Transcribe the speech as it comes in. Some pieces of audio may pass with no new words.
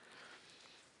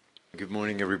Good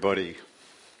morning, everybody.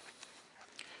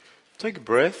 Take a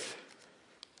breath.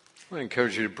 I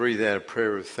encourage you to breathe out a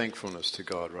prayer of thankfulness to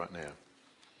God right now.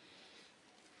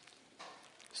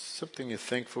 Something you're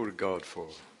thankful to God for.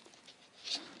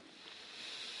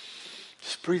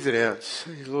 Just breathe it out.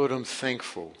 Say, Lord, I'm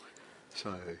thankful.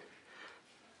 So, one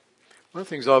of the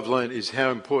things I've learned is how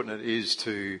important it is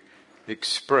to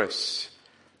express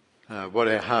what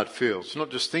our heart feels.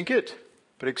 Not just think it,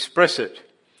 but express it.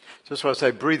 So that's why I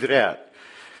say breathe it out.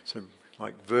 So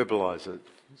like verbalize it.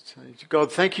 Say,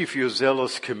 God, thank you for your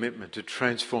zealous commitment to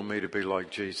transform me to be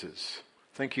like Jesus.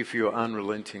 Thank you for your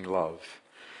unrelenting love.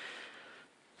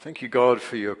 Thank you, God,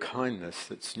 for your kindness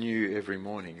that's new every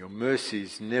morning. Your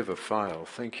mercies never fail.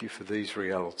 Thank you for these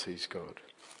realities, God.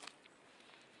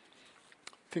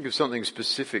 Think of something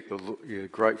specific that you're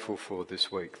grateful for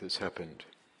this week that's happened.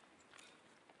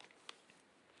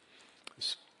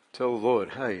 Just tell the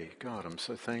Lord, hey, God, I'm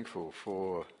so thankful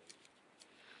for...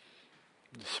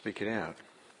 Just speak it out.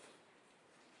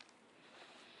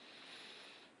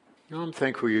 I'm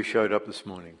thankful you showed up this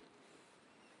morning.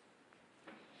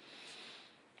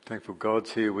 Thankful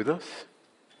God's here with us.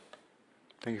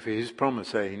 Thank you for his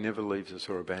promise that he never leaves us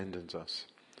or abandons us.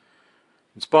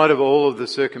 In spite of all of the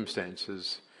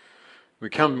circumstances, we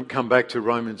come back to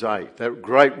Romans 8, that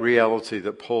great reality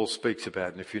that Paul speaks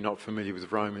about. And if you're not familiar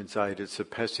with Romans 8, it's a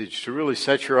passage to really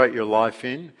saturate your life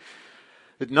in.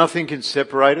 That nothing can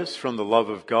separate us from the love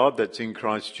of God that's in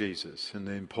Christ Jesus. And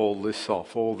then Paul lists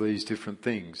off all these different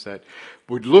things that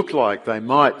would look like they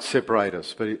might separate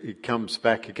us, but it comes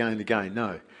back again and again.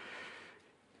 No.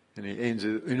 And it ends,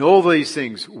 in all these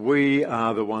things, we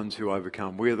are the ones who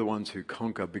overcome. We are the ones who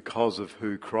conquer because of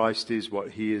who Christ is,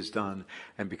 what he has done,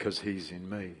 and because he's in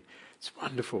me. It's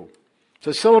wonderful.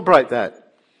 So celebrate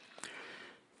that.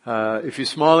 If you're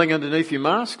smiling underneath your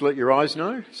mask, let your eyes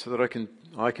know so that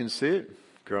I can see it.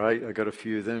 Great, I got a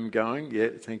few of them going. Yeah,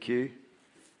 thank you.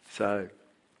 So,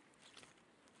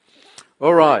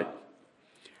 all right.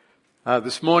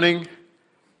 This morning,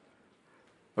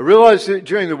 I realised that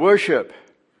during the worship,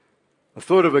 I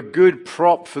thought of a good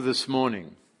prop for this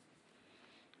morning.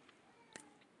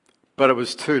 But it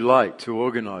was too late to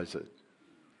organise it.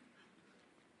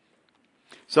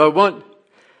 So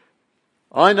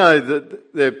I know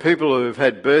that there are people who have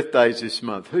had birthdays this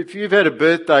month. If you've had a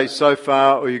birthday so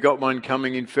far or you got one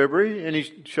coming in February, any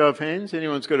show of hands?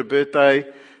 Anyone's got a birthday?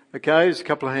 Okay, there's a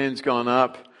couple of hands gone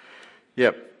up.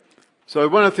 Yep. So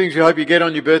one of the things you hope you get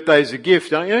on your birthday is a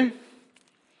gift, don't you?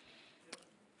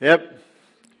 Yep.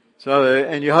 So,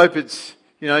 and you hope it's,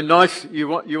 nice. You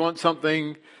want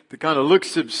something that kind of looks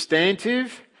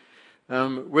substantive.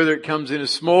 Whether it comes in a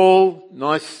small,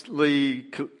 nicely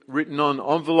written on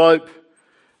envelope,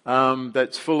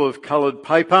 that's full of coloured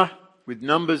paper with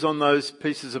numbers on those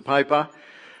pieces of paper,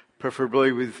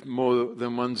 preferably with more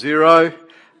than 10.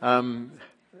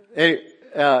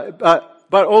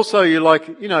 But also you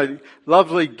like,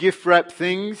 lovely gift wrap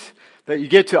things that you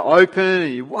get to open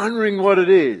and you're wondering what it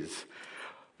is.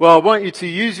 Well, I want you to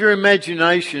use your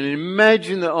imagination and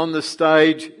imagine that on the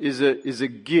stage is a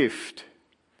gift.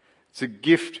 It's a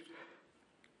gift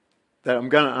that I'm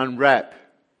going to unwrap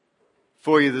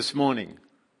for you this morning.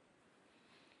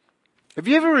 Have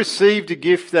you ever received a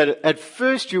gift that at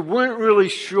first you weren't really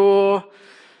sure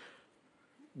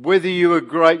whether you were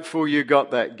grateful you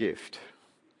got that gift?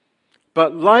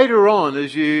 But later on,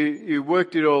 as you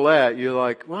worked it all out, you're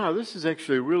like, wow, this is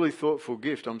actually a really thoughtful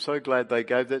gift. I'm so glad they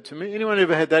gave that to me. Anyone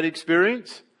ever had that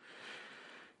experience?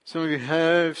 Some of you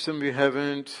have, some of you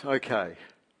haven't. Okay.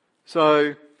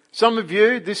 So, some of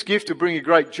you, this gift will bring you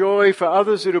great joy. For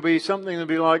others, it'll be something that'll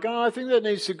be like, I think that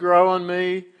needs to grow on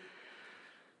me.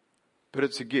 But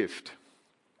it's a gift.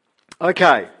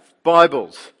 Okay,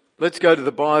 Bibles. Let's go to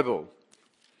the Bible.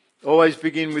 Always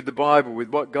begin with the Bible, with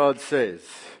what God says.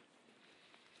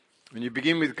 When you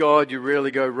begin with God, you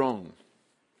rarely go wrong.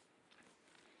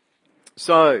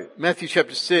 So, Matthew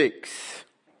chapter 6.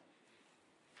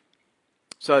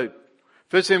 So,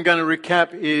 first thing I'm going to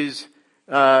recap is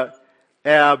our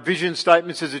vision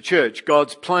statements as a church.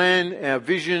 God's plan, our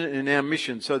vision, and our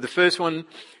mission. So the first one,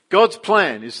 God's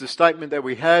plan, is the statement that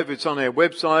we have. It's on our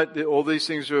website. All these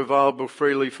things are available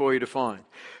freely for you to find.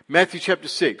 Matthew chapter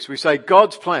 6, we say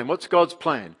God's plan. What's God's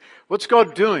plan? What's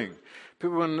God doing?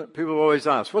 People always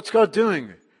ask, what's God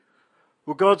doing?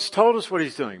 Well, God's told us what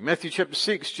he's doing. Matthew chapter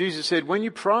 6, Jesus said, when you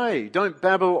pray, don't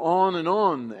babble on and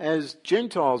on as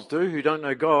Gentiles do who don't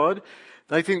know God.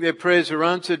 They think their prayers are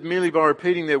answered merely by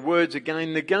repeating their words again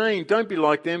and again. Don't be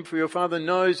like them, for your Father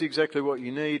knows exactly what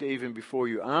you need even before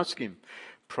you ask him.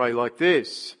 Pray like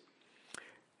this.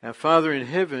 Our Father in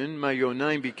heaven, may your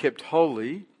name be kept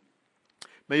holy.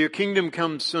 May your kingdom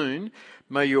come soon.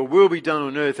 May your will be done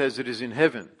on earth as it is in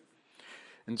heaven.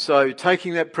 And so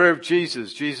taking that prayer of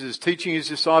Jesus is teaching his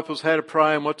disciples how to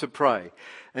pray and what to pray.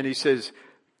 And he says,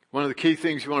 one of the key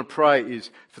things you want to pray is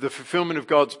for the fulfillment of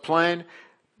God's plan.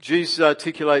 Jesus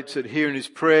articulates it here in his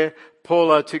prayer. Paul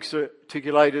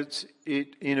articulates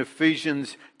it in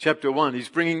Ephesians chapter 1. He's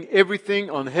bringing everything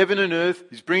on heaven and earth.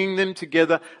 He's bringing them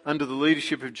together under the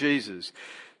leadership of Jesus.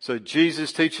 So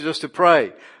Jesus teaches us to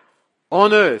pray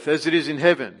on earth as it is in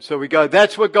heaven. So we go,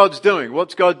 that's what God's doing.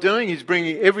 What's God doing? He's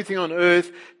bringing everything on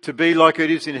earth to be like it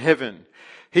is in heaven.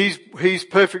 He's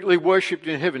perfectly worshipped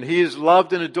in heaven. He is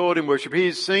loved and adored in worship. He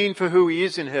is seen for who he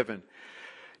is in heaven.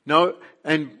 No,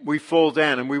 and we fall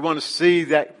down and we want to see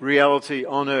that reality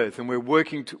on earth, and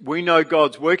we know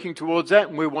God's working towards that,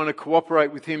 and we want to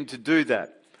cooperate with him to do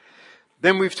that.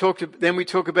 Then we talk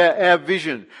about our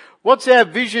vision. What's our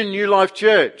vision, New Life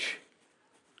Church?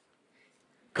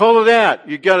 Call it out.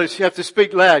 You have to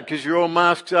speak loud because you're all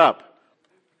masks up.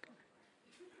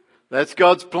 That's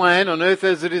God's plan on earth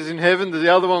as it is in heaven. The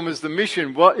other one was the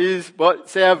mission.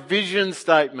 What's our vision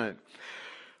statement?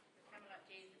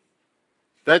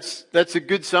 That's a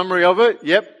good summary of it.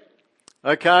 Yep.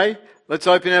 Okay. Let's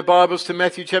open our Bibles to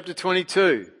Matthew chapter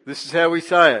 22. This is how we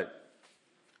say it.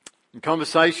 In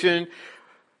conversation,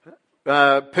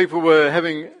 people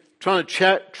were trying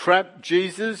to trap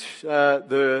Jesus.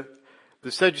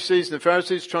 The Sadducees and the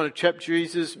Pharisees trying to trap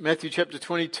Jesus. Matthew chapter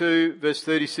 22, verse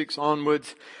 36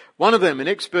 onwards. One of them, an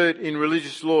expert in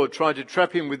religious law, tried to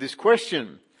trap him with this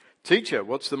question. Teacher,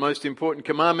 what's the most important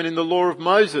commandment in the law of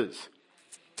Moses?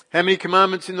 How many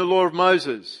commandments in the law of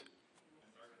Moses?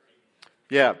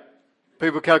 Yeah.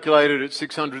 People calculated at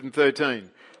 613.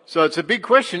 So it's a big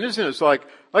question, isn't it? It's like,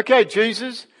 okay,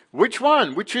 Jesus, which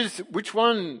one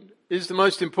is the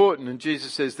most important? And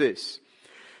Jesus says this.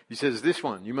 He says this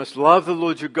one, you must love the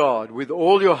Lord your God with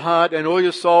all your heart and all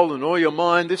your soul and all your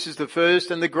mind. This is the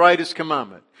first and the greatest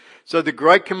commandment. So the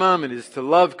great commandment is to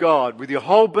love God with your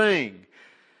whole being.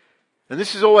 And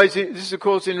this is of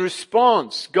course in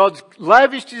response. God's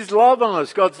lavished his love on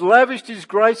us. God's lavished his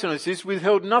grace on us. He's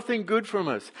withheld nothing good from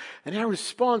us. And our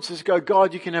response is to go,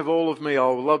 God, you can have all of me. I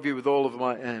will love you with all of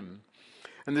my am.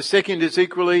 And the second is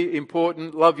equally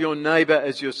important. Love your neighbour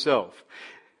as yourself.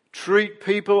 Treat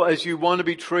people as you want to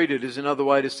be treated is another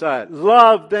way to say it.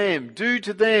 Love them. Do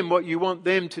to them what you want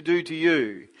them to do to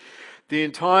you. The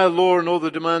entire law and all the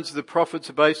demands of the prophets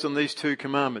are based on these two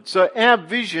commandments. So our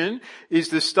vision is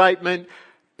the statement,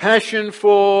 passion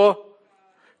for,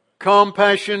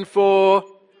 compassion for,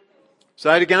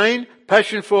 say it again,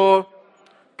 passion for,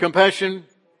 compassion.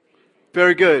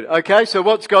 Very good. Okay, so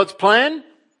what's God's plan?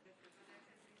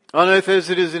 On earth as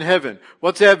it is in heaven.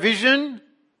 What's our vision?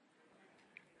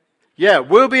 Yeah,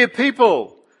 we'll be a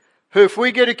people who, if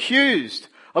we get accused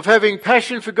of having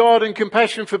passion for God and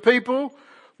compassion for people,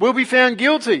 we'll be found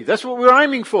guilty. That's what we're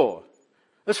aiming for.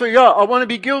 That's what I want to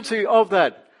be guilty of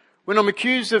that. When I'm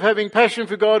accused of having passion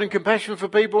for God and compassion for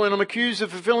people, and I'm accused of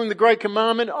fulfilling the great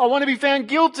commandment, I want to be found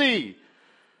guilty.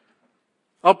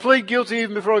 I'll plead guilty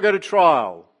even before I go to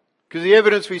trial, because the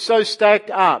evidence will be so stacked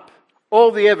up.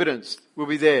 All the evidence will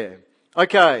be there.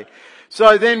 Okay,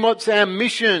 so then what's our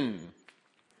mission?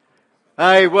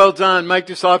 Hey, well done, make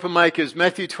disciple makers.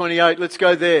 Matthew 28, let's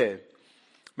go there.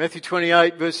 Matthew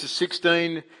 28 verses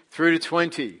 16 through to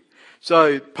 20.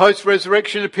 So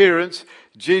post-resurrection appearance,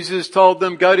 Jesus told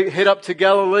them, head up to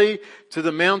Galilee, to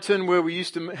the mountain where we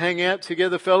used to hang out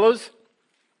together, fellas.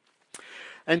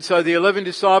 And so the 11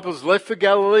 disciples left for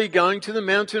Galilee, going to the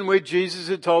mountain where Jesus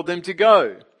had told them to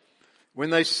go.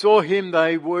 When they saw him,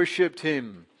 they worshipped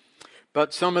him.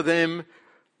 But some of them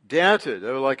doubted.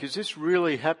 They were like, is this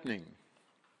really happening?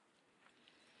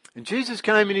 And Jesus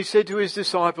came and he said to his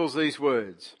disciples these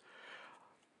words.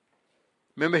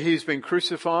 Remember, he's been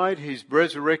crucified, he's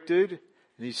resurrected,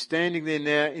 and he's standing there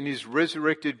now in his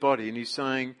resurrected body, and he's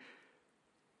saying,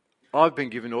 I've been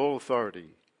given all authority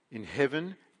in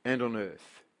heaven and on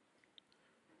earth.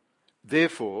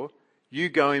 Therefore, you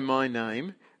go in my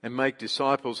name and make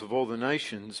disciples of all the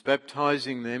nations,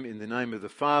 baptizing them in the name of the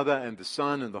Father and the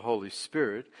Son and the Holy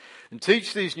Spirit, and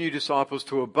teach these new disciples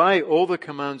to obey all the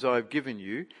commands I have given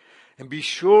you, and be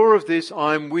sure of this,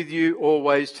 I am with you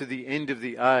always to the end of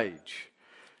the age.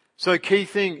 So key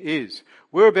thing is,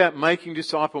 we're about making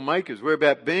disciple makers. We're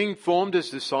about being formed as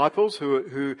disciples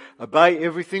who obey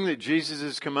everything that Jesus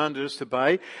has commanded us to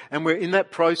obey, and we're in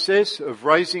that process of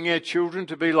raising our children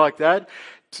to be like that,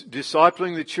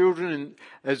 discipling the children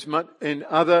in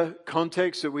other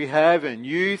contexts that we have, and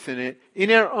youth, and in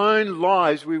our own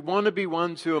lives, we want to be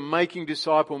ones who are making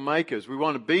disciple makers. We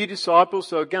want to be disciples.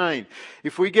 So again,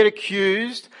 if we get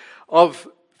accused of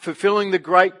fulfilling the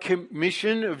great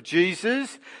commission of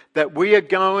Jesus, that we are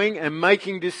going and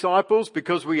making disciples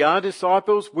because we are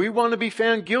disciples, we want to be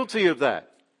found guilty of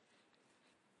that.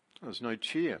 There's no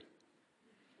cheer.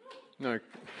 No.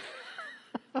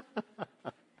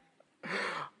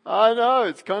 I know,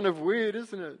 it's kind of weird,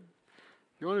 isn't it?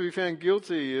 You want to be found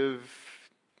guilty of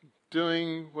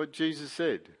doing what Jesus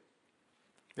said.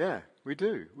 Yeah, we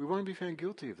do. We want to be found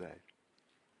guilty of that.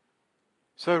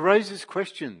 So it raises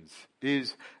questions.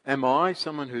 Am I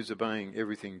someone who's obeying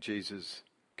everything Jesus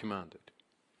commanded?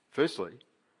 Firstly,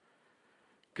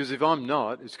 because if I'm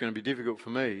not, it's going to be difficult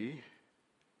for me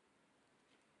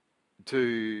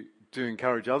to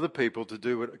encourage other people to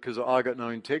do it, because I got no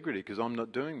integrity, because I'm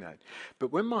not doing that.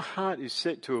 But when my heart is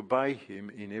set to obey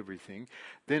him in everything,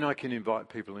 then I can invite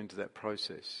people into that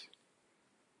process.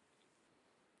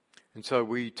 And so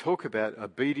we talk about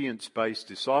obedience-based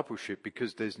discipleship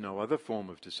because there's no other form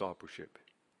of discipleship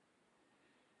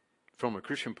from a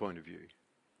Christian point of view.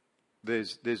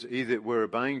 There's either we're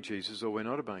obeying Jesus or we're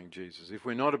not obeying Jesus. If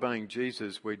we're not obeying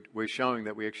Jesus, we're showing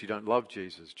that we actually don't love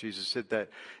Jesus. Jesus said that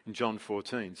in John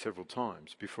 14 several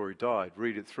times before he died.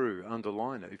 Read it through,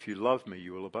 underline it. If you love me,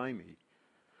 you will obey me.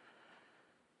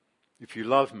 If you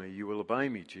love me, you will obey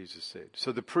me, Jesus said.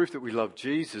 So the proof that we love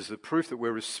Jesus, the proof that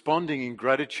we're responding in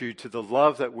gratitude to the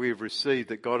love that we have received,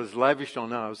 that God has lavished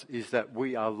on us, is that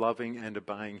we are loving and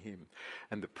obeying him.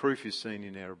 And the proof is seen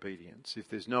in our obedience. If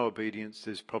there's no obedience,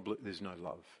 there's no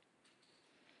love.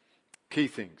 Key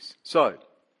things. So,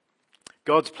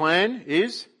 God's plan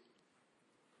is,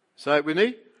 say it with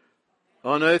me,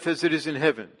 on earth as it is in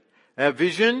heaven. Our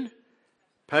vision,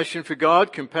 passion for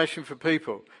God, compassion for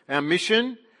people. Our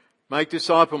mission, make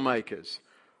disciple makers.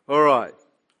 All right.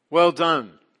 Well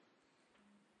done.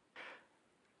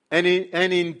 And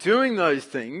in doing those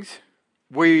things,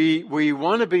 we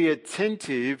want to be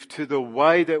attentive to the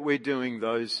way that we're doing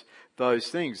those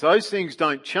things. Those things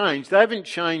don't change. They haven't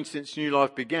changed since New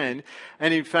Life began.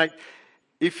 And in fact,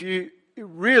 if you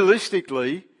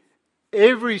realistically,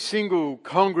 every single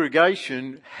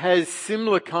congregation has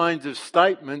similar kinds of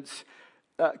statements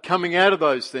coming out of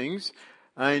those things.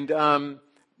 And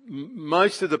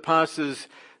most of the pastors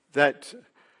that,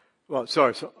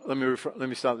 let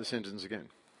me start the sentence again.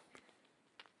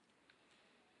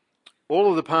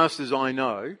 All of the pastors I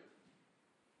know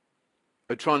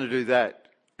are trying to do that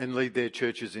and lead their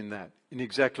churches in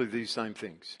exactly these same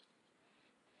things.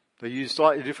 They use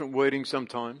slightly different wording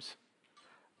sometimes,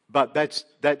 but that's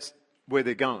where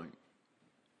they're going.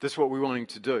 That's what we're wanting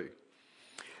to do.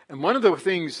 And one of the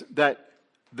things that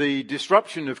the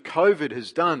disruption of COVID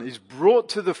has done is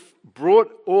brought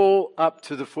all up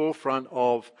to the forefront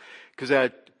of, because our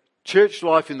church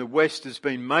life in the West has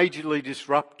been majorly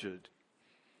disrupted.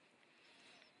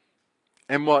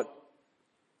 And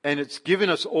it's given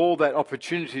us all that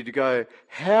opportunity to go,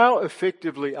 how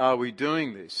effectively are we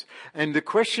doing this? And the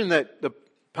question that the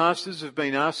pastors have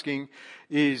been asking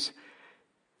is,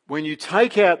 when you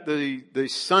take out the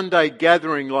Sunday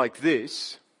gathering like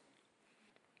this,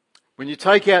 when you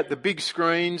take out the big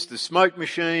screens, the smoke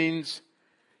machines,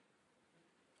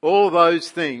 all those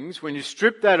things, when you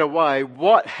strip that away,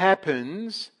 what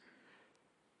happens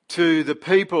to the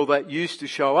people that used to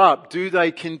show up? Do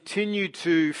they continue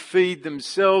to feed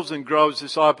themselves and grow as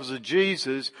disciples of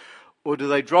Jesus, or do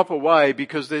they drop away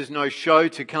because there's no show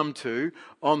to come to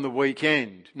on the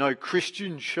weekend? No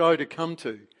Christian show to come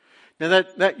to. Now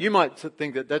that you might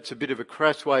think that that's a bit of a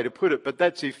crass way to put it, but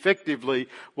that's effectively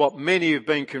what many have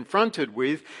been confronted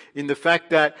with, in the fact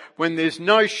that when there's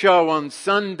no show on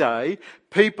Sunday,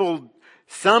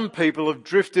 some people have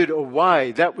drifted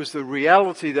away. That was the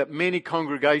reality that many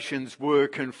congregations were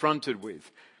confronted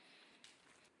with.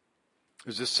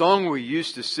 There's a song we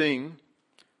used to sing.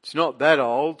 It's not that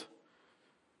old.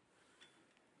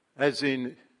 As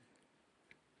in,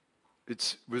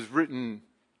 it was written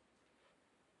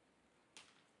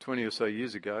 20 or so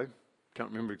years ago, can't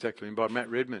remember exactly, by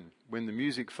Matt Redman. When the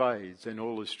music fades and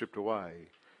all is stripped away,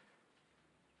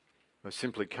 I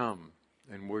simply come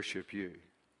and worship you.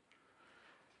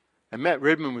 And Matt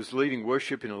Redman was leading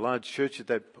worship in a large church at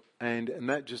that, and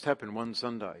that just happened one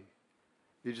Sunday.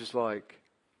 You're just like,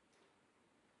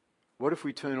 what if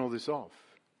we turn all this off?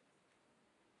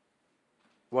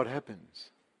 What happens?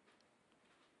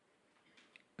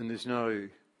 And there's no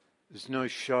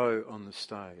show on the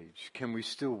stage. Can we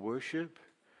still worship?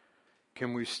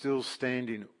 Can we still stand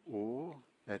in awe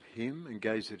at him and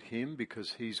gaze at him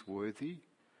because he's worthy?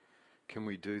 Can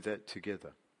we do that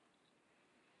together?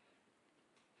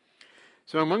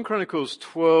 So in 1 Chronicles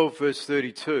 12 verse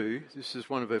 32, this is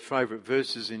one of our favourite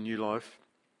verses in New Life.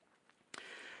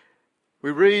 We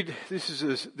read, this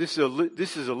is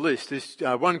a list.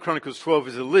 1 Chronicles 12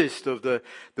 is a list of the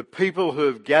people who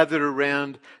have gathered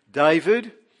around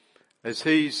David as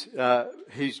he's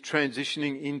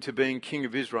transitioning into being king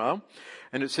of Israel.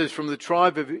 And it says, from the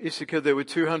tribe of Issachar there were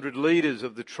 200 leaders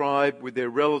of the tribe with their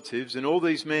relatives, and all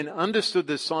these men understood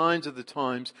the signs of the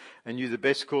times and knew the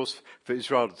best course for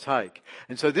Israel to take.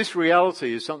 And so this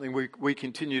reality is something we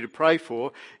continue to pray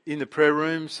for in the prayer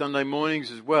room, Sunday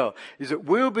mornings as well, is that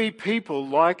we'll be people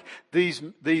like these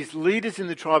leaders in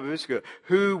the tribe of Issachar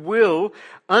who will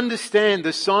understand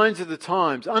the signs of the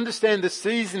times, understand the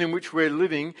season in which we're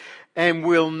living, and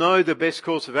will know the best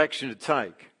course of action to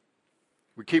take.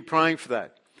 We keep praying for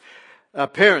that.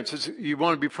 Parents, you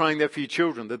want to be praying that for your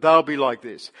children, that they'll be like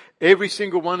this. Every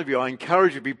single one of you, I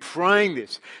encourage you to be praying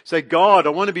this. Say, God, I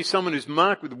want to be someone who's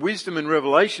marked with wisdom and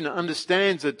revelation, that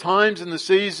understands the times and the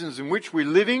seasons in which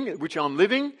I'm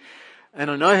living,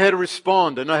 and I know how to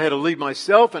respond. I know how to lead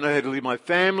myself. I know how to lead my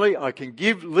family. I can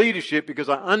give leadership because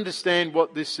I understand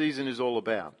what this season is all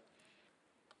about.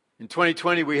 In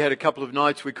 2020, we had a couple of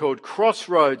nights we called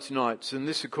Crossroads Nights, and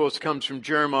this, of course, comes from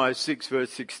Jeremiah 6,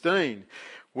 verse 16,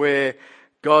 where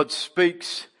God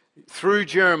speaks through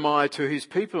Jeremiah to his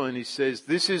people, and he says,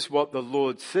 this is what the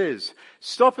Lord says.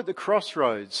 Stop at the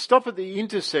crossroads. Stop at the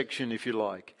intersection, if you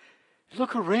like.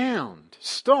 Look around.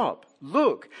 Stop.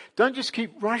 Look. Don't just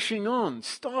keep rushing on.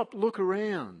 Stop. Look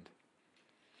around.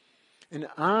 And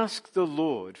ask the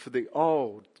Lord for the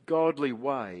old, godly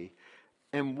way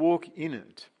and walk in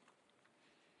it.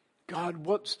 God,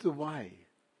 what's the way?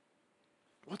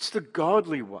 What's the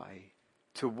godly way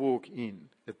to walk in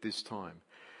at this time?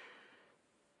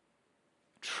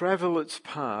 Travel its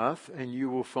path and you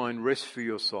will find rest for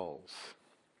your souls.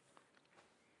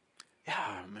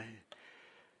 Yeah, man.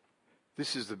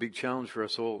 This is the big challenge for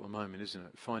us all at the moment, isn't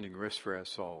it? Finding rest for our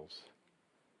souls.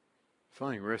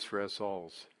 Finding rest for our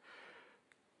souls.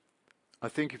 I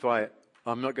think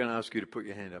I'm not going to ask you to put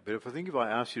your hand up, but if I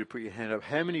ask you to put your hand up,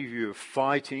 how many of you are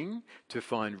fighting to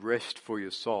find rest for your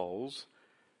souls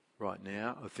right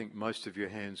now? I think most of your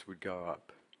hands would go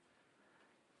up.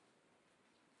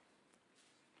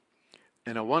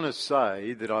 And I want to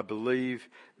say that I believe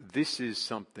this is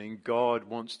something God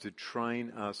wants to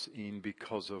train us in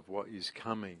because of what is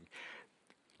coming.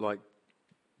 Like,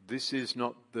 this is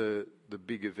not the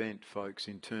big event, folks,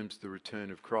 in terms of the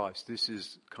return of Christ. This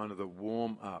is kind of the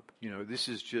warm up. This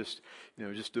is just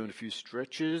doing a few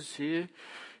stretches here.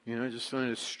 Just doing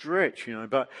a stretch,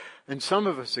 and some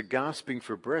of us are gasping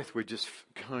for breath.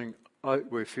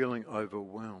 We're feeling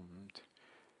overwhelmed.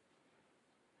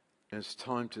 And it's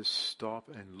time to stop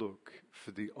and look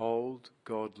for the old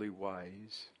godly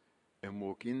ways and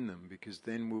walk in them, because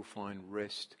then we'll find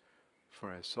rest for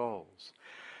our souls.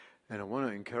 And I want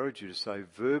to encourage you to say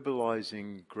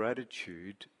verbalizing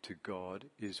gratitude to God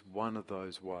is one of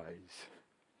those ways.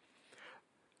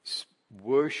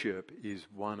 Worship is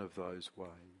one of those ways.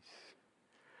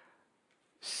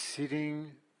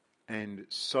 Sitting and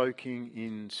soaking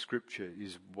in Scripture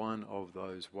is one of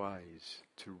those ways.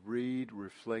 To read,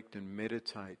 reflect and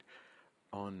meditate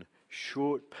on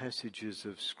short passages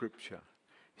of Scripture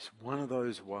is one of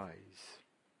those ways.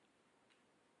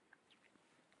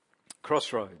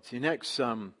 Crossroads. In Acts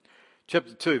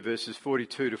chapter 2, verses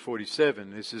 42 to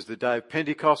 47, this is the day of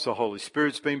Pentecost. The Holy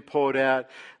Spirit's been poured out.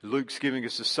 Luke's giving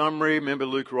us a summary. Remember,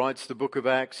 Luke writes the book of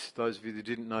Acts, those of you that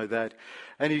didn't know that.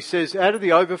 And he says, out of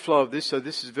the overflow of this, so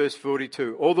this is verse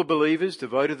 42, all the believers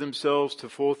devoted themselves to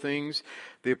four things: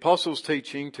 the apostles'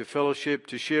 teaching, to fellowship,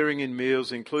 to sharing in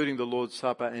meals, including the Lord's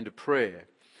Supper, and to prayer.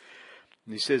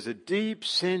 And he says, a deep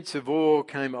sense of awe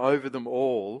came over them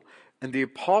all, and the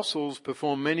apostles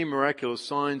performed many miraculous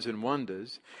signs and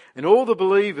wonders. And all the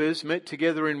believers met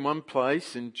together in one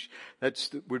place, and that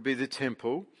would be the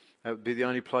temple. That would be the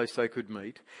only place they could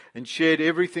meet. And shared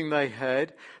everything they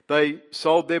had. They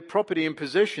sold their property and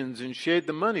possessions and shared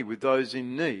the money with those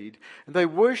in need. And they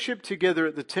worshipped together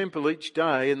at the temple each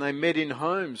day, and they met in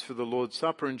homes for the Lord's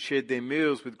Supper and shared their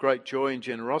meals with great joy and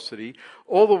generosity,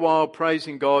 all the while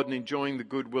praising God and enjoying the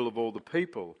goodwill of all the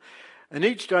people. And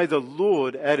each day the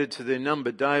Lord added to their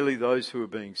number daily those who were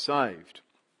being saved.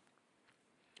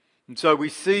 And so we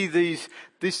see this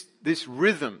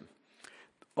rhythm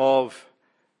of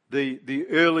the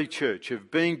early church, of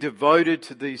being devoted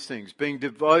to these things, being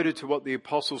devoted to what the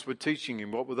apostles were teaching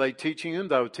them. What were they teaching them?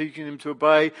 They were teaching them to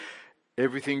obey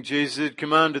everything Jesus had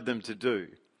commanded them to do.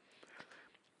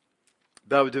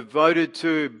 They were devoted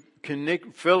to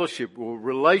fellowship or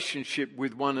relationship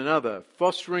with one another,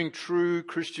 fostering true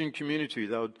Christian community.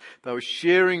 They were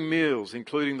sharing meals,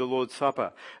 including the Lord's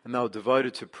Supper, and they were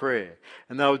devoted to prayer.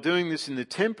 And they were doing this in the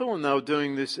temple, and they were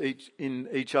doing this in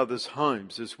each other's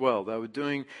homes as well. They were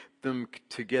doing them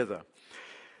together.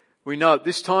 We know at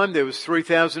this time there was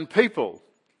 3,000 people.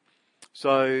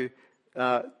 So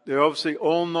they're obviously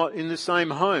all not in the same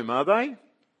home, are they?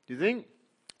 Do you think?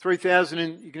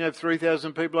 3,000, you can have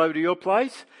 3,000 people over to your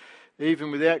place, even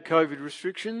without COVID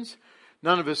restrictions.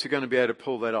 None of us are going to be able to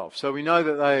pull that off. So we know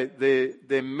that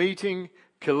they're meeting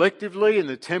collectively in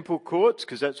the temple courts,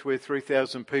 because that's where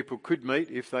 3,000 people could meet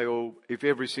if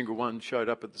every single one showed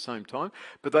up at the same time.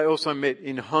 But they also met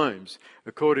in homes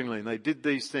accordingly, and they did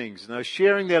these things. And they were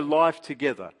sharing their life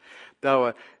together. They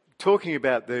were talking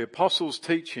about the apostles'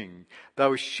 teaching. They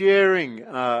were sharing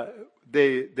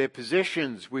their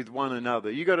possessions with one another.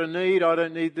 You got a need, I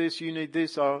don't need this, you need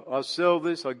this, I'll sell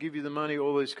this, I'll give you the money,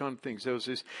 all these kind of things. There was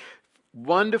this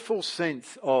wonderful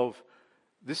sense of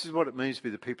this is what it means to be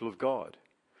the people of God.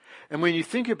 And when you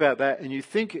think about that and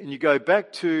you go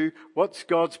back to what's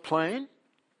God's plan?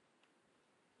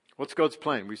 What's God's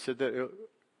plan? We said that,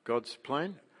 God's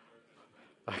plan?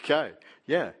 Okay,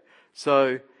 yeah.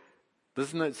 So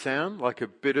doesn't that sound like a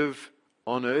bit of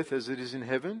on earth as it is in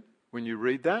heaven when you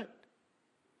read that?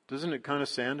 Doesn't it kind of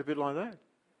sound a bit like that?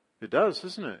 It does,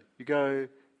 doesn't it? You go,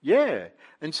 yeah.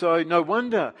 And so no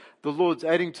wonder the Lord's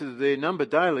adding to their number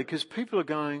daily, because people are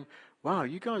going, wow,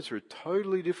 you guys are a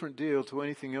totally different deal to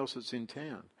anything else that's in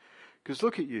town. Because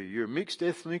look at you, you're mixed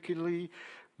ethnically,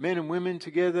 men and women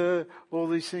together, all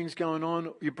these things going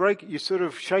on. You're sort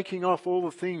of shaking off all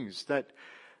the things that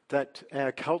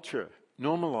our culture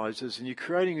normalizes, and you're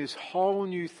creating this whole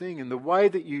new thing. And the way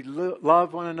that you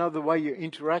love one another, the way you're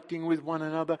interacting with one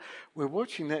another, we're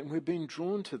watching that and we're being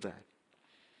drawn to that.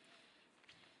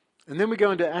 And then we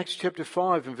go into Acts chapter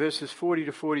 5 and verses 40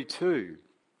 to 42.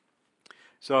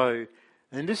 So,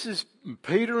 and this is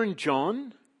Peter and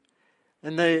John,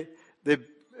 and they're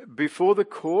before the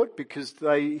court because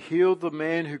they healed the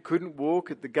man who couldn't walk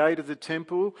at the gate of the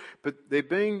temple, but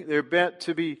they're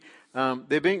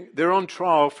on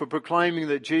trial for proclaiming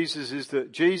that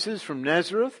Jesus from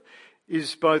Nazareth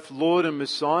is both Lord and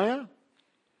Messiah.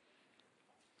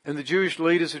 And the Jewish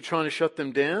leaders are trying to shut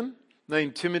them down. They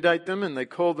intimidate them and they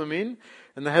call them in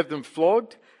and they have them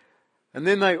flogged. And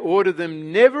then they order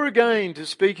them never again to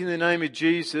speak in the name of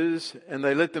Jesus, and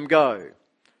they let them go.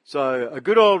 So a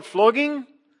good old flogging,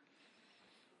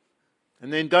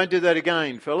 and then don't do that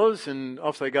again, fellas, and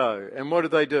off they go. And what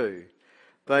did they do?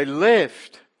 They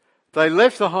left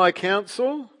the high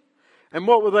council, and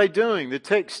what were they doing? The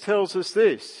text tells us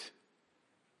this.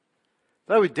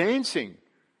 They were dancing.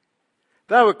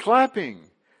 They were clapping.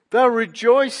 They were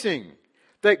rejoicing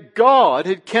that God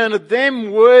had counted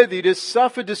them worthy to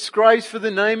suffer disgrace for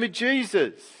the name of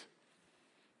Jesus.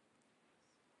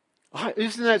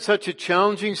 Isn't that such a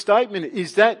challenging statement?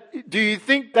 Do you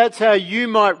think that's how you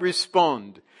might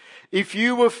respond if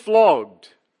you were flogged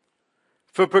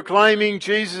for proclaiming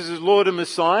Jesus as Lord and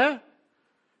Messiah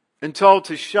and told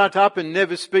to shut up and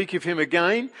never speak of him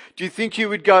again? Do you think you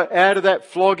would go out of that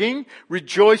flogging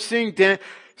rejoicing,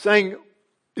 saying,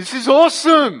 this is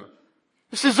awesome!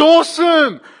 This is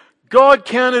awesome! God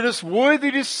counted us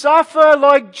worthy to suffer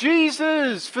like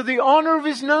Jesus for the honour of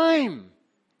his name.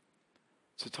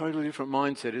 It's a totally different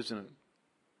mindset, isn't it?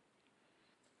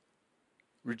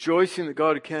 Rejoicing that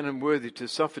God had counted him worthy to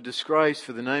suffer disgrace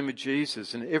for the name of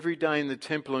Jesus. And every day in the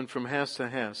temple and from house to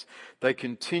house, they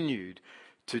continued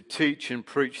to teach and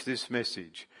preach this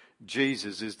message.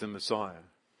 Jesus is the Messiah.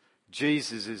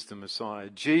 Jesus is the Messiah.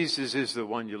 Jesus is the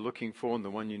one you're looking for and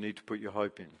the one you need to put your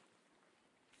hope in.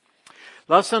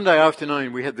 Last Sunday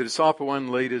afternoon, we had the Disciple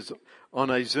One leaders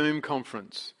on a Zoom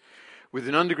conference with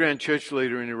an underground church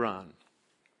leader in Iran.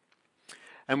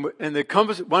 And one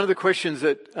of the questions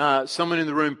that someone in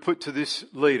the room put to this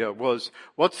leader was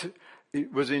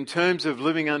in terms of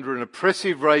living under an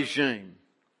oppressive regime.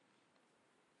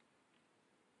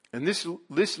 And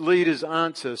this leader's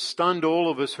answer stunned all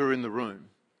of us who are in the room.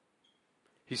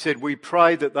 He said, we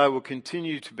pray that they will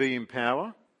continue to be in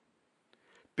power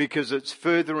because it's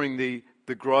furthering the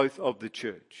growth of the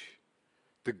church.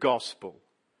 The gospel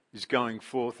is going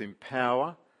forth in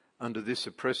power under this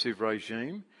oppressive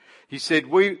regime. He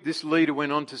said, this leader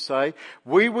went on to say,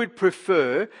 we would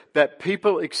prefer that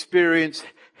people experience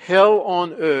hell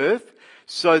on earth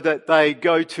so that they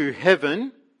go to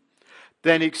heaven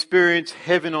than experience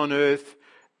heaven on earth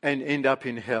and end up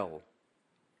in hell.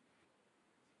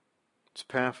 It's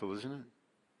powerful, isn't it?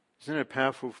 Isn't it a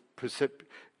powerful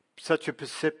such a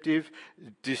perceptive,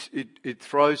 it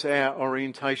throws our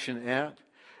orientation out.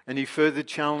 And he further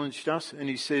challenged us and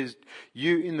he says,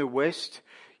 you in the West,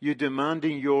 you're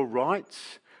demanding your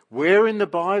rights. Where in the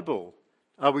Bible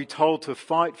are we told to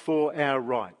fight for our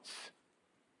rights?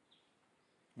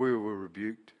 We were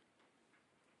rebuked,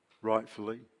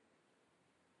 rightfully.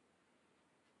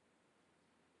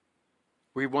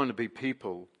 We want to be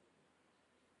people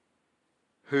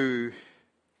who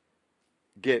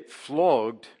get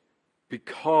flogged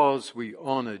because we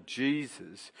honour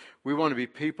Jesus. We want to be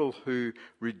people who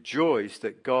rejoice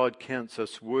that God counts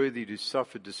us worthy to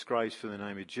suffer disgrace for the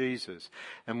name of Jesus.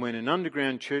 And when an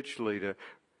underground church leader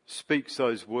speaks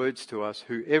those words to us,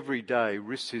 who every day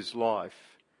risks his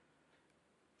life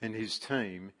and his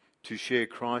team to share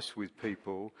Christ with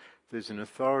people, there's an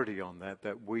authority on that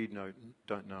we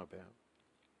don't know about.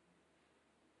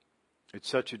 It's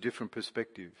such a different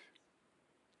perspective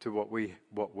to what we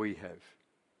have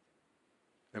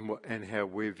and how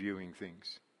we're viewing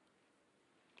things.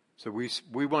 So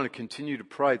we want to continue to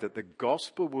pray that the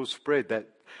gospel will spread,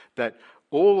 that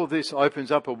all of this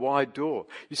opens up a wide door.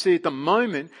 You see, at the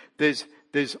moment, there's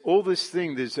all this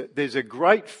thing, there's a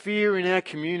great fear in our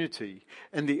community,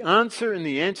 and the answer and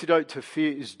the antidote to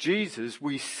fear is Jesus.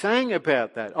 We sang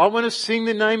about that. I want to sing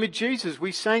the name of Jesus.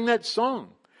 We sang that song.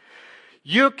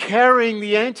 You're carrying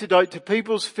the antidote to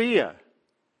people's fear.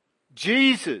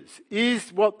 Jesus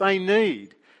is what they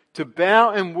need to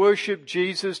bow and worship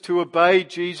Jesus, to obey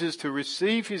Jesus, to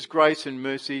receive his grace and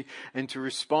mercy, and to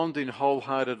respond in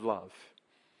wholehearted love.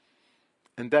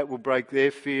 And that will break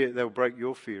their fear, that will break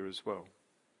your fear as well.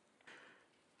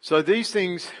 So those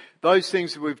things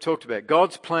that we've talked about,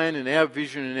 God's plan and our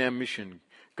vision and our mission.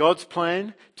 God's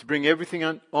plan to bring everything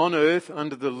on earth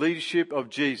under the leadership of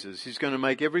Jesus. He's going to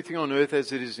make everything on earth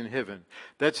as it is in heaven.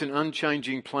 That's an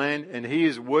unchanging plan, and he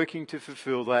is working to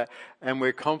fulfill that, and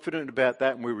we're confident about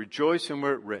that, and we rejoice and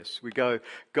we're at rest. We go,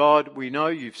 God, we know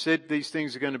you've said these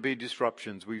things are going to be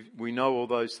disruptions. We know all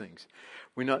those things.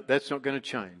 We know that's not going to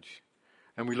change.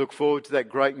 And we look forward to that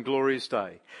great and glorious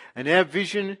day. And our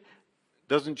vision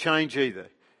doesn't change either.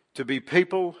 To be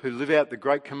people who live out the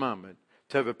great commandment,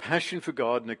 to have a passion for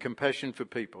God and a compassion for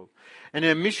people. And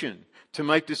our mission to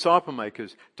make disciple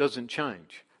makers doesn't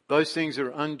change. Those things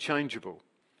are unchangeable.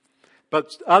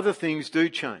 But other things do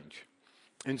change.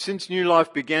 And since New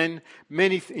Life began in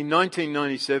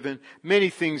 1997, many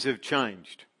things have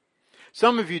changed.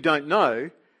 Some of you don't know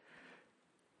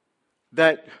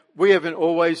that we haven't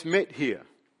always met here,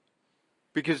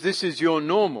 because this is your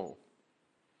normal.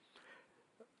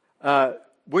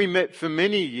 We met for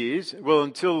many years, well,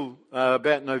 until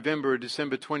about November or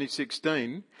December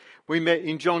 2016. We met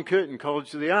in John Curtin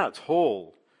College of the Arts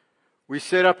Hall. We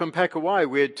set up and pack away.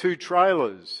 We had 2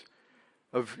 trailers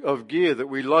of gear that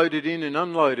we loaded in and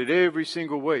unloaded every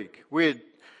single week. If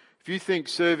you think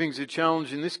serving's a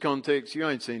challenge in this context, you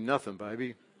ain't seen nothing,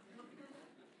 baby.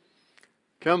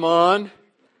 Come on.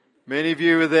 Many of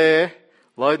you were there,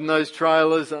 loading those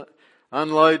trailers,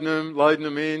 unloading them, loading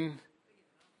them in.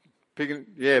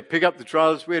 Pick up the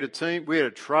trailers. We had a team. We had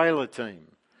a trailer team.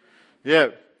 Yeah.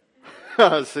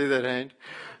 I see that hand.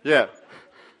 Yeah.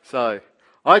 So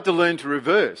I had to learn to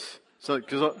reverse. So,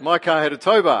 because my car had a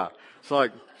tow bar. It's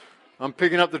like, I'm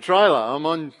picking up the trailer. I'm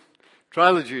on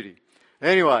trailer duty.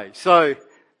 Anyway, so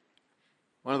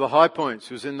one of the high points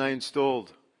was when they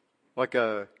installed like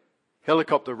a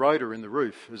helicopter rotor in the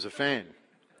roof as a fan.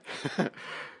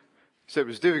 So it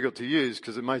was difficult to use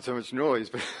because it made so much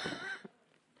noise. But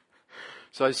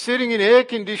so sitting in air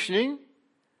conditioning,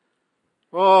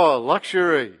 oh,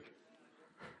 luxury.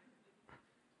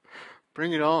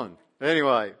 Bring it on.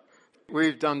 Anyway,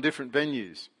 we've done different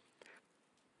venues.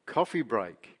 Coffee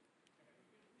break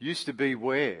used to be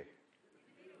where?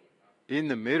 In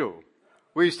the middle.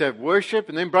 We used to have worship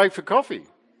and then break for coffee.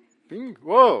 Bing.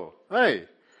 Whoa, hey,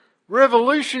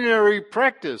 revolutionary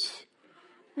practice.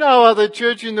 No other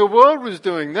church in the world was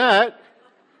doing that.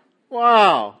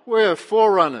 Wow, we're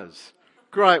forerunners.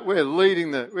 Great, we're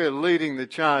leading the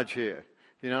charge here,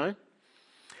 you know.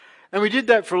 And we did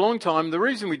that for a long time. The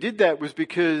reason we did that was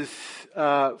because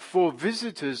for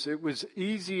visitors it was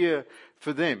easier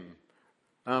for them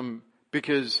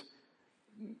because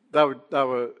they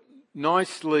were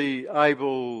nicely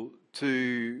able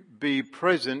to be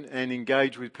present and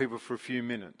engage with people for a few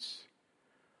minutes.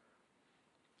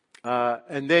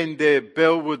 And then their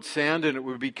bell would sound and it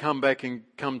would be come back and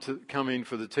come in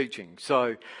for the teaching.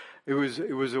 So it was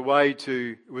a way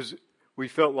we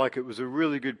felt like it was a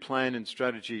really good plan and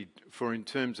strategy for in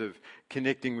terms of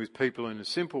connecting with people in a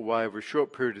simple way over a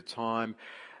short period of time,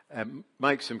 and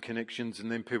make some connections,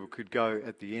 and then people could go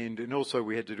at the end. And also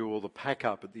we had to do all the pack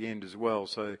up at the end as well,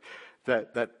 so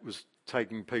that was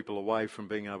taking people away from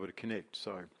being able to connect.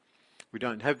 So We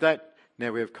don't have that.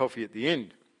 Now we have coffee at the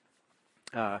end.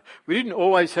 We didn't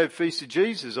always have Feast of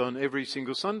Jesus on every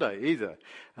single Sunday either.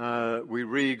 We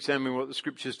re-examined what the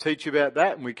Scriptures teach about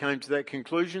that, and we came to that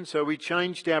conclusion, so we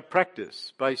changed our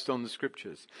practice based on the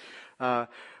Scriptures.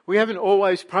 We haven't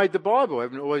always prayed the Bible. We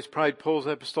haven't always prayed Paul's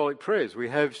apostolic prayers. We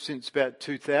have since about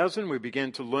 2000. We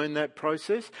began to learn that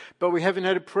process, but we haven't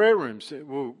had a prayer room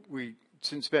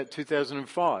since about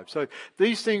 2005. So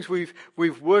these things we've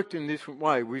worked in a different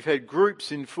way. We've had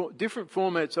groups in different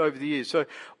formats over the years. So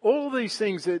all of these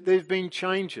things, there's been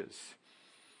changes.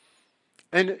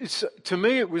 And to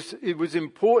me, it was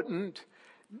important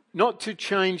not to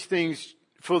change things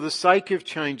for the sake of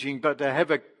changing, but to have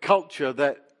a culture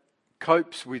that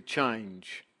copes with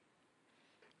change.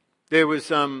 There was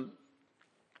an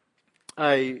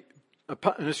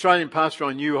Australian pastor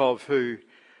I knew of who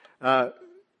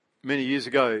many years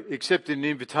ago accepted an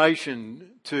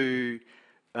invitation to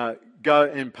go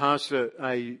and pastor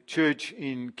a church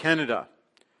in Canada.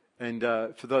 And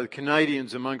for the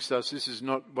Canadians amongst us, this is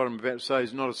not what I'm about to say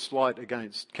is not a slight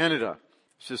against Canada.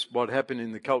 It's just what happened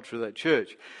in the culture of that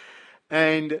church.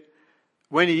 And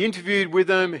when he interviewed with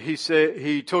them,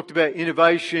 he talked about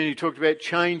innovation, he talked about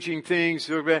changing things,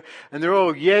 and they're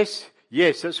all, yes,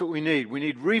 that's what we need. We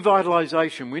need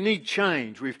revitalisation. We need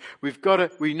change. We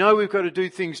know we've got to do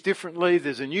things differently.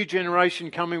 There's a new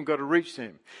generation coming. We've got to reach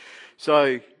them.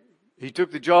 So he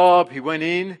took the job. He went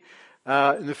in.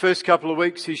 In the first couple of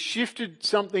weeks, he shifted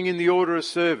something in the order of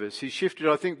service. He shifted,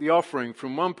 I think, the offering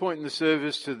from one point in the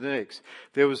service to the next.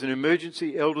 There was an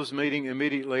emergency elders meeting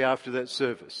immediately after that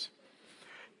service.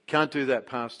 Can't do that,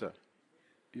 Pastor.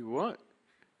 You what?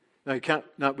 No, you can't.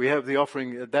 No, we have the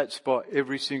offering at that spot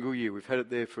every single year. We've had it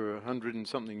there for 100 and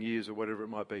something years or whatever it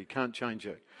might be. Can't change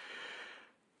it.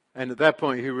 And at that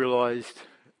point he realised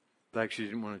they actually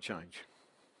didn't want to change.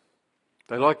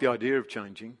 They liked the idea of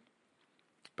changing,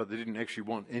 but they didn't actually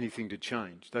want anything to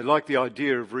change. They liked the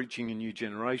idea of reaching a new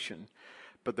generation,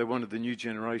 but they wanted the new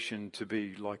generation to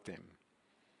be like them.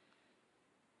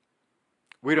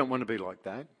 We don't want to be like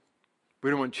that. We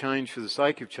don't want change for the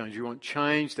sake of change. We want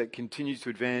change that continues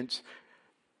to advance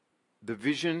the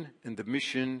vision and the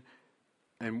mission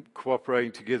and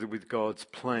cooperating together with God's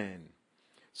plan.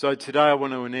 So today I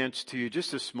want to announce to you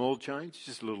just a small change,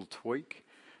 just a little tweak.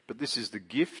 But this is the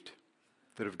gift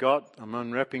that I've got. I'm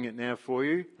unwrapping it now for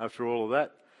you after all of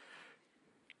that.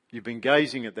 You've been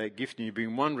gazing at that gift and you've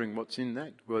been wondering what's in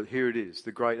that. Well, here it is,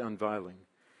 the great unveiling.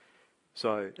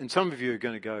 So, and some of you are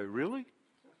going to go, really?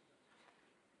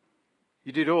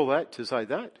 You did all that to say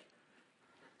that?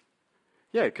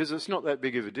 Yeah, because it's not that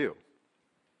big of a deal.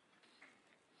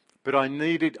 But I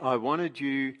wanted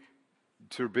you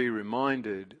to be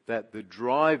reminded that the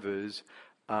drivers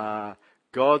are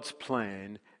God's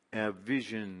plan, our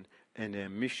vision and our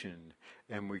mission.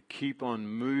 And we keep on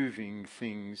moving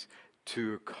things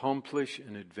to accomplish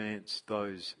and advance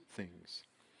those things.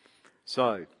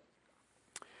 So,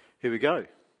 here we go.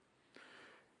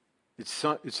 It's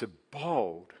a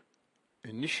bold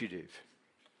initiative.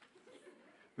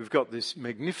 We've got this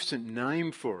magnificent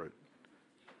name for it.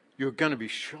 You're going to be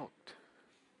shocked.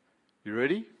 You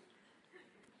ready?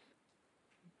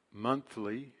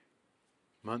 Monthly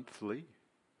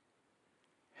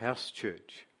house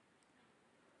church.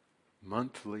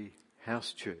 Monthly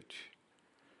house church.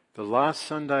 The last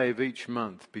Sunday of each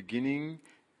month, beginning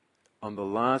on the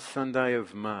last Sunday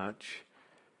of March,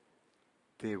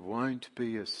 there won't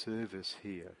be a service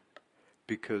here,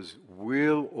 because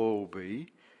we'll all be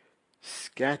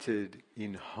scattered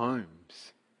in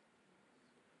homes,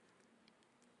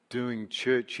 doing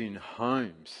church in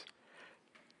homes,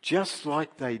 just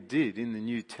like they did in the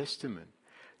New Testament,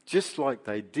 just like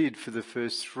they did for the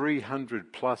first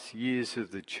 300 plus years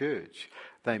of the church.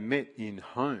 They met in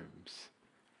homes,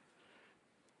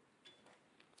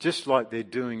 just like they're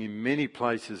doing in many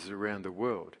places around the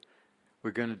world.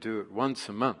 We're going to do it once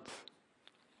a month.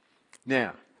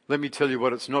 Now, let me tell you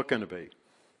what it's not going to be.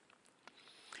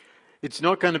 It's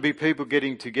not going to be people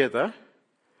getting together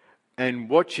and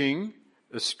watching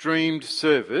a streamed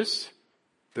service.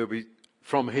 There'll be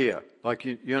from here. Like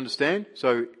you understand?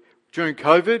 So during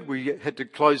COVID, we had to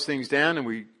close things down and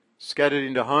we scattered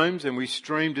into homes and we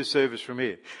streamed a service from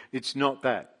here. It's not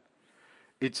that.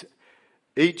 It's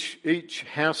each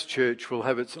house church will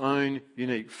have its own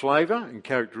unique flavour and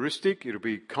characteristic. It'll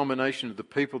be a combination of the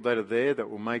people that are there that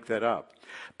will make that up.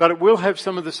 But it will have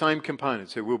some of the same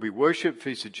components. There will be worship,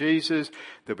 Feast of Jesus,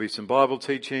 there'll be some Bible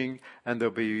teaching, and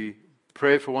there'll be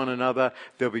prayer for one another,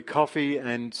 there'll be coffee,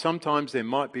 and sometimes there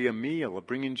might be a meal, a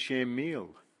bring and share meal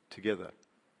together.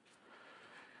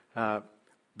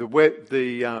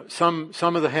 Some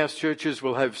of the house churches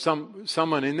will have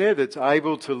someone in there that's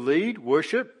able to lead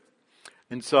worship.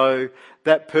 And so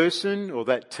that person or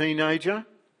that teenager,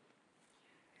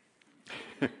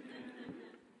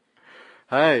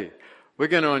 hey, we're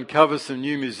going to uncover some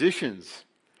new musicians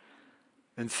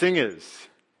and singers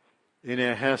in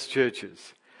our house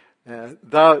churches.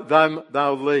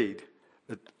 They'll lead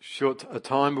a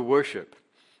time of worship.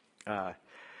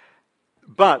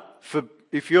 But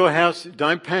if your house,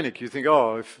 don't panic. You think,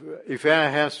 if our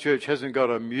house church hasn't got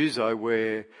a muso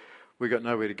where we've got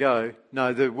nowhere to go.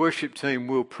 No, the worship team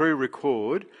will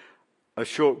pre-record a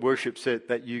short worship set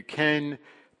that you can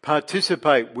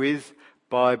participate with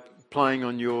by playing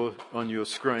on your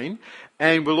screen.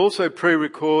 And we'll also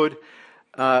pre-record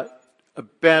about a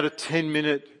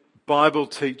 10-minute Bible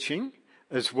teaching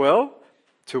as well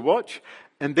to watch.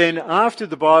 And then after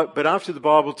the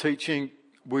Bible teaching,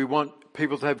 we want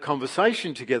people to have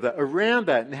conversation together around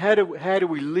that. And how do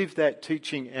we live that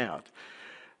teaching out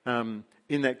in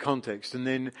that context? And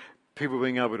then people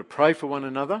being able to pray for one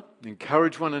another,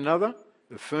 encourage one another,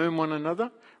 affirm one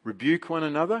another, rebuke one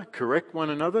another, correct one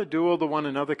another, do all the one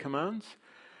another commands.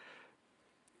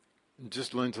 And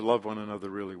just learn to love one another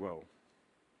really well.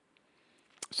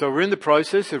 So we're in the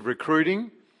process of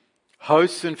recruiting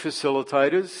hosts and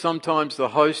facilitators. Sometimes the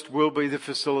host will be the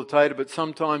facilitator, but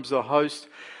sometimes the host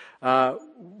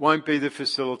won't be the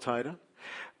facilitator.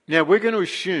 Now we're going to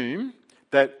assume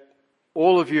that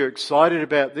all of you are excited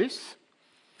about this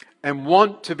and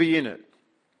want to be in it.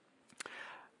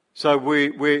 So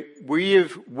we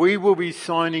will be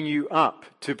signing you up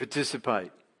to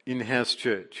participate in House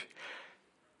Church.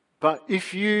 But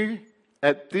if you,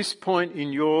 at this point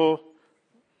in your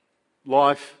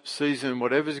life, season,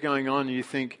 whatever's going on, you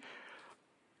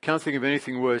can't think of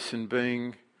anything worse than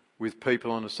being with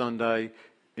people on a Sunday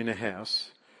in a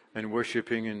house and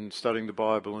worshipping and studying the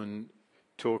Bible and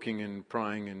talking and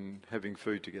praying and having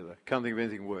food together. Can't think of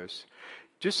anything worse.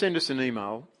 Just send us an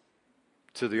email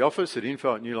to the office at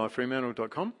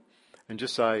info@newlifefremantle.com and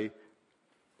just say,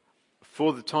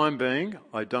 for the time being,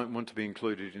 I don't want to be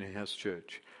included in a house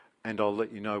church, and I'll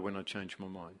let you know when I change my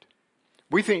mind.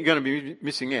 We think you're going to be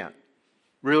missing out.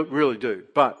 Really do.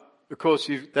 But, of course,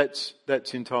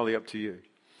 that's entirely up to you.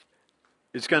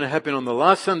 It's going to happen on the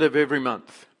last Sunday of every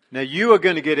month. Now, you are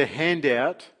going to get a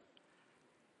handout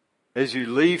as you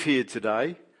leave here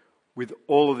today with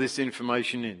all of this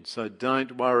information in. So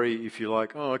don't worry if you're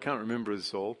like, I can't remember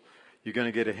this all. You're going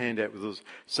to get a handout with us.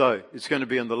 So it's going to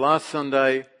be on the last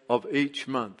Sunday of each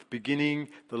month, beginning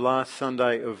the last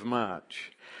Sunday of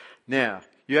March. Now,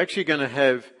 you're actually going to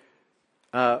have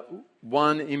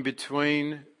one in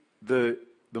between the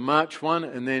March one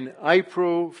and then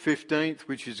April 15th,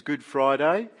 which is Good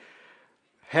Friday.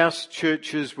 House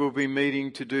churches will be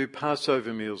meeting to do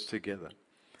Passover meals together.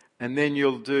 And then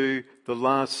you'll do the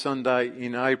last Sunday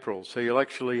in April. So you'll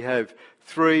actually have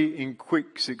 3 in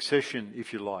quick succession,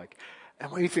 if you like.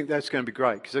 And we think that's going to be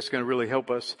great because that's going to really help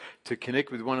us to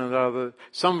connect with one another.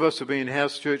 Some of us will be in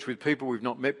house church with people we've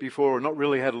not met before or not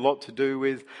really had a lot to do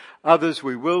with. Others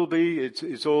we will be.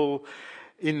 It's all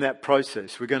in that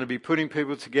process. We're going to be putting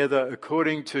people together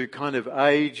according to kind of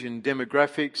age and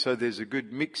demographics, so there's a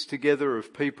good mix together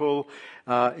of people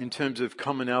in terms of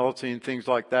commonality and things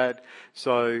like that.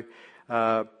 So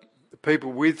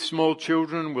people with small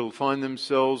children will find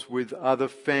themselves with other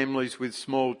families with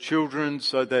small children,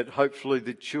 so that hopefully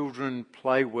the children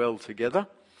play well together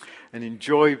and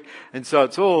enjoy. And so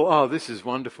it's all, this is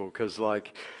wonderful because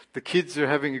the kids are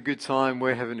having a good time,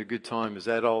 we're having a good time as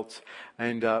adults.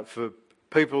 And for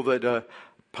people that are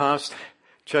past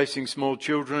chasing small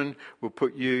children, we'll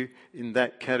put you in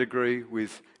that category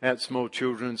without small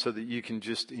children so that you can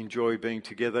just enjoy being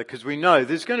together. Because we know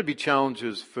there's going to be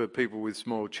challenges for people with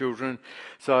small children.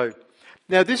 So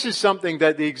now this is something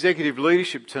that the executive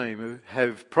leadership team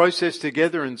have processed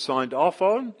together and signed off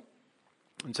on.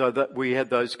 And so that we had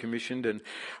those commissioned. And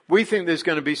we think there's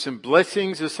going to be some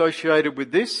blessings associated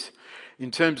with this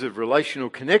in terms of relational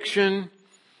connection,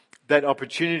 that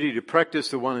opportunity to practice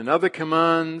the one another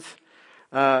commands.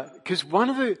 Because one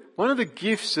of the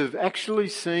gifts of actually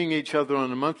seeing each other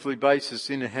on a monthly basis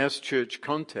in a house church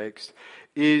context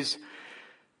is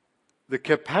the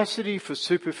capacity for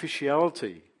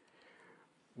superficiality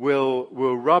will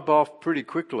rub off pretty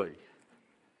quickly.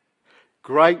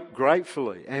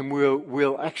 Gratefully. And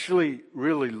we'll actually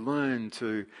really learn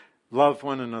to love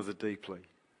one another deeply.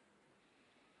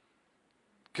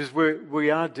 Because we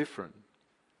are different.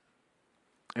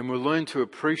 And we'll learn to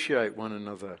appreciate one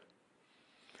another.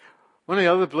 One of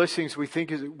the other blessings we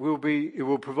think is it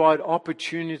will provide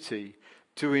opportunity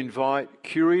to invite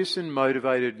curious and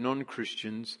motivated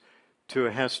non-Christians to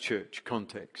a house church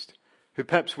context, who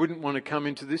perhaps wouldn't want to come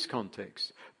into this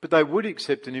context, but they would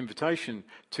accept an invitation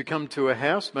to come to a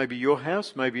house, maybe your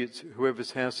house, maybe it's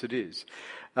whoever's house it is,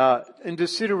 and to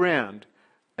sit around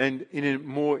and in a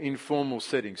more informal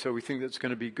setting. So we think that's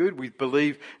going to be good. We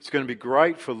believe it's going to be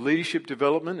great for leadership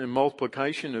development and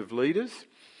multiplication of leaders.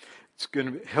 It's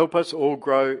going to help us all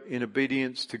grow in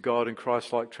obedience to God and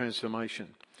Christ-like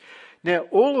transformation. Now,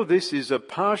 all of this is a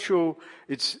partial,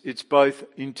 it's both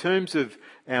in terms of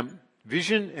our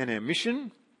vision and our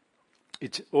mission.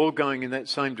 It's all going in that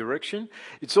same direction.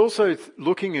 It's also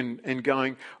looking and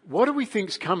going, what do we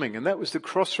think's coming? And that was the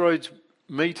Crossroads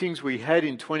meetings we had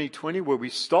in 2020 where we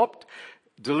stopped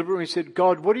deliberately and said,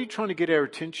 God, what are you trying to get our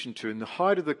attention to? In the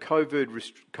height of the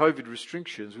COVID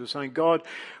restrictions, we were saying, God,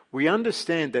 we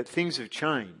understand that things have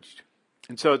changed.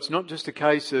 And so it's not just a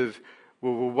case of,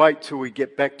 well, we'll wait till we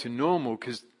get back to normal,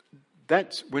 because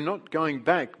we're not going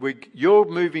back. You're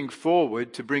moving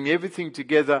forward to bring everything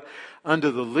together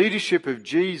under the leadership of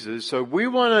Jesus. So we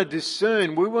want to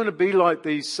discern, we want to be like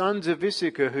these sons of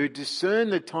Issachar who discern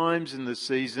the times and the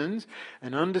seasons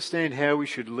and understand how we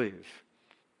should live.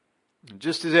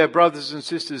 Just as our brothers and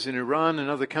sisters in Iran and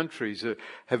other countries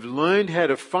have learned how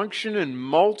to function and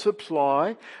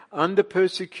multiply under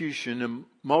persecution and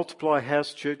multiply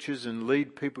house churches and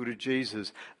lead people to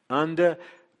Jesus under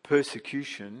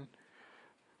persecution,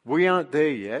 we aren't there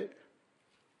yet,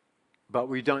 but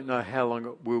we don't know how long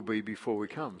it will be before we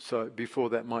come. So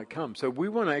before that might come. So we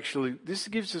want to actually, this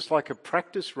gives us like a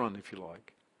practice run, if you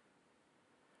like.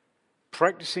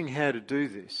 Practicing how to do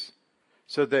this,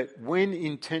 so that when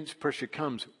intense pressure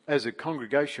comes, as a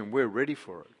congregation, we're ready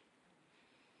for it.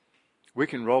 We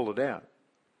can roll it out.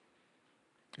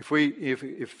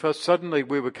 If suddenly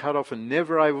we were cut off and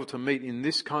never able to meet in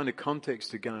this kind of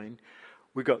context again,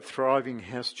 we've got thriving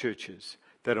house churches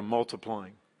that are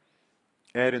multiplying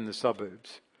out in the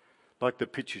suburbs, like the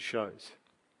picture shows.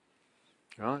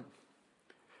 Right?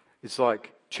 It's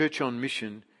like church on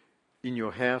mission in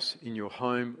your house, in your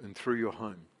home, and through your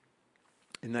home,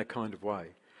 in that kind of way.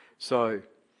 So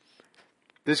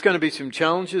there's going to be some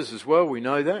challenges as well, we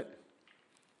know that.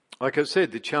 Like I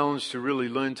said, the challenge to really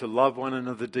learn to love one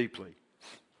another deeply,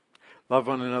 love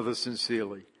one another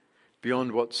sincerely,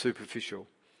 beyond what's superficial.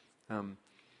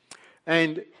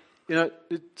 And, you know,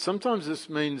 sometimes this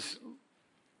means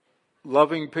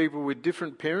loving people with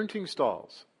different parenting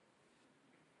styles,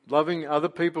 loving other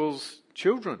people's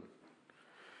children.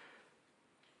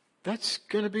 That's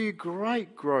going to be a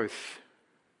great growth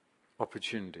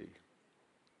opportunity.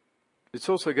 It's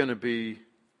also going to be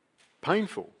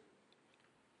painful,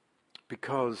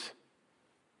 because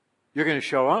you're going to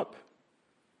show up.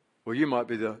 Well, you might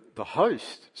be the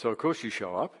host, so of course you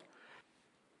show up.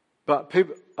 But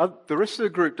the rest of the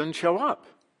group doesn't show up.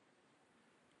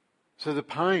 So the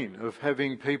pain of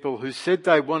having people who said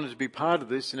they wanted to be part of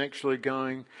this and actually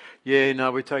going, yeah,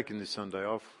 no, we're taking this Sunday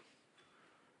off.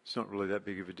 It's not really that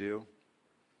big of a deal.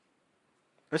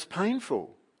 That's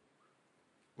painful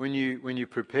when you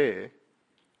prepare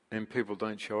and people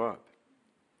don't show up.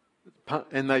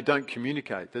 And they don't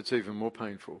communicate. That's even more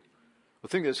painful. I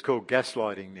think that's called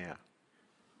gaslighting now.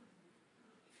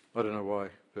 I don't know why,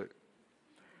 but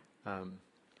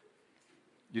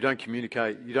you don't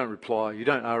communicate, you don't reply, you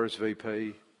don't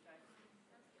RSVP.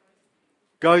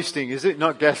 Ghosting, is it?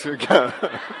 Not gaslighting.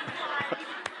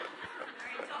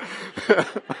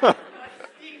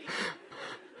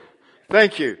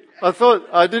 Thank you.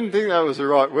 I didn't think that was the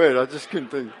right word. I just couldn't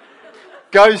think.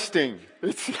 Ghosting.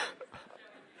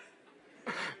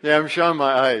 Yeah, I'm showing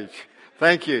my age.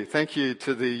 Thank you. Thank you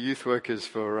to the youth workers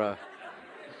for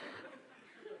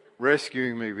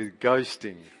rescuing me with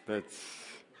ghosting. That's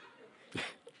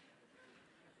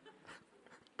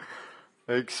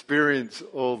I experience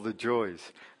all the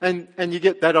joys. And you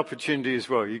get that opportunity as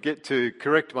well. You get to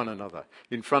correct one another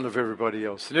in front of everybody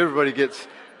else. And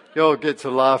you all get to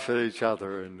laugh at each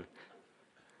other and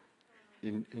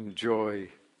enjoy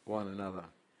one another.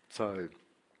 So,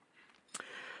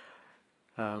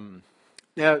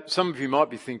 now some of you might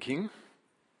be thinking,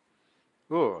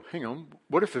 oh, hang on,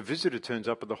 what if a visitor turns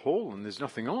up at the hall and there's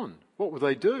nothing on? What will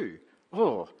they do?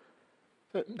 Oh,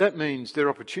 that means their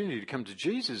opportunity to come to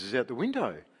Jesus is out the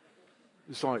window.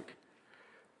 It's like,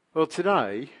 well,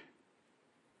 today,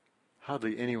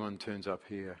 hardly anyone turns up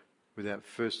here without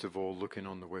first of all looking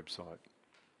on the website.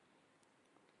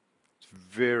 It's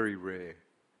very rare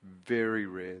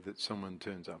that someone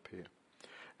turns up here.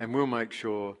 And we'll make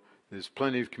sure there's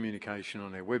plenty of communication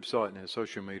on our website and our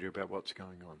social media about what's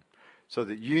going on. So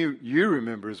that you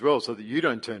remember as well, so that you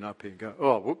don't turn up here and go,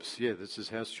 oh, whoops, yeah, this is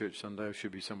house church Sunday, I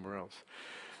should be somewhere else.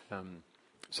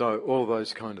 So all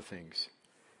those kind of things.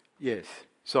 Yes.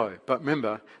 So, but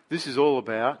remember, this is all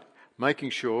about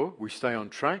making sure we stay on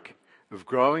track of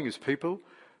growing as people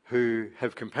who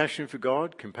have compassion for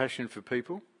God, compassion for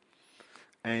people,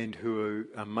 and who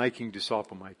are making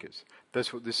disciple makers.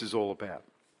 That's what this is all about.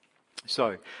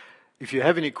 So, if you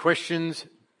have any questions,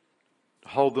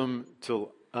 hold them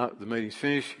till the meeting's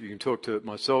finished. You can talk to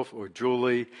myself or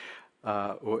Julie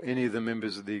or any of the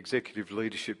members of the executive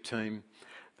leadership team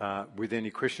with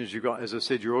any questions you've got. As I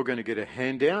said, you're all going to get a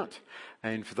handout.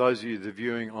 And for those of you that are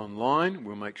viewing online,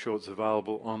 we'll make sure it's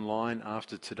available online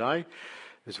after today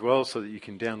as well, so that you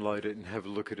can download it and have a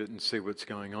look at it and see what's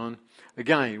going on.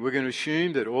 Again, we're going to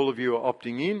assume that all of you are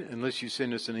opting in unless you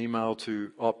send us an email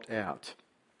to opt out.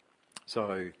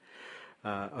 So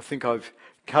I think I've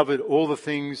covered all the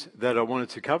things that I wanted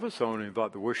to cover, so I want to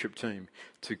invite the worship team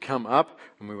to come up,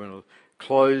 and we want to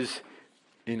close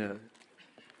in a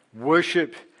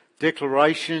worship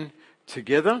declaration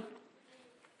together.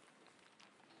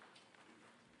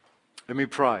 Let me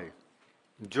pray.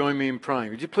 Join me in praying.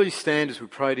 Would you please stand as we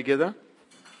pray together?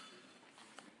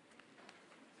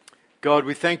 God,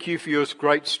 we thank you for your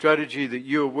great strategy that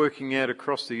you are working out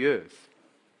across the earth.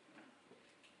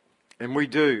 And we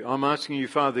do. I'm asking you,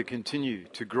 Father, continue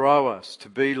to grow us, to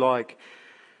be like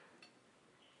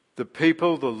the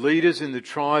people, the leaders in the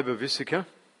tribe of Issachar.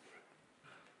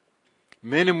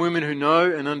 Men and women who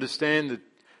know and understand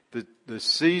the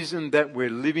season that we're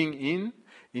living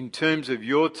in terms of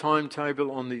your timetable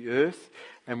on the earth,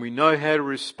 and we know how to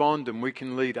respond, and we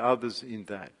can lead others in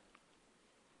that.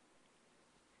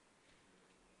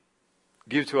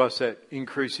 Give to us that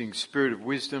increasing spirit of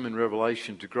wisdom and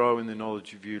revelation to grow in the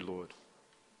knowledge of you, Lord.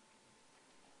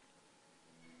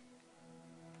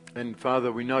 And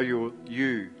Father, we know you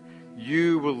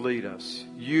will lead us,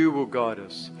 you will guide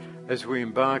us as we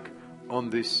embark on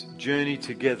this journey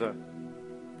together,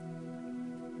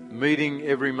 meeting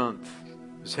every month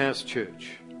as House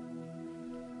Church.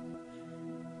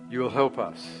 You will help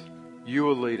us, you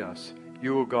will lead us,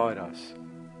 you will guide us.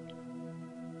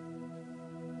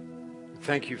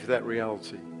 Thank you for that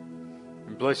reality,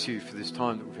 and bless you for this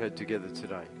time that we've had together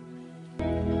today.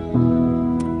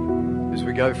 As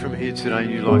we go from here today,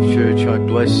 New Life Church, I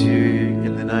bless you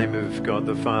in the name of God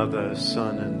the Father,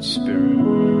 Son and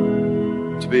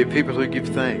Spirit, to be a people who give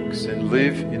thanks and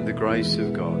live in the grace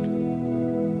of God.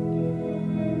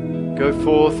 Go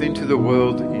forth into the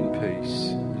world in peace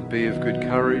and be of good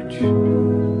courage.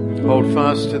 Hold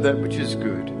fast to that which is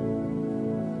good.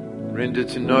 Render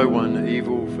to no one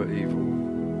evil for evil.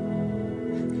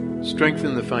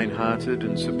 Strengthen the faint-hearted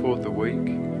and support the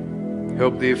weak.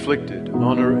 Help the afflicted,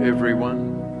 honour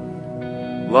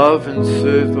everyone. Love and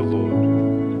serve the Lord,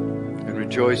 and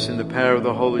rejoice in the power of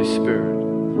the Holy Spirit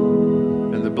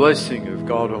and the blessing of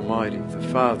God Almighty, the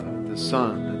Father, the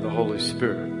Son, and the Holy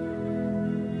Spirit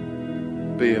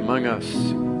be among us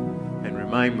and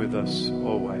remain with us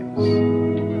always.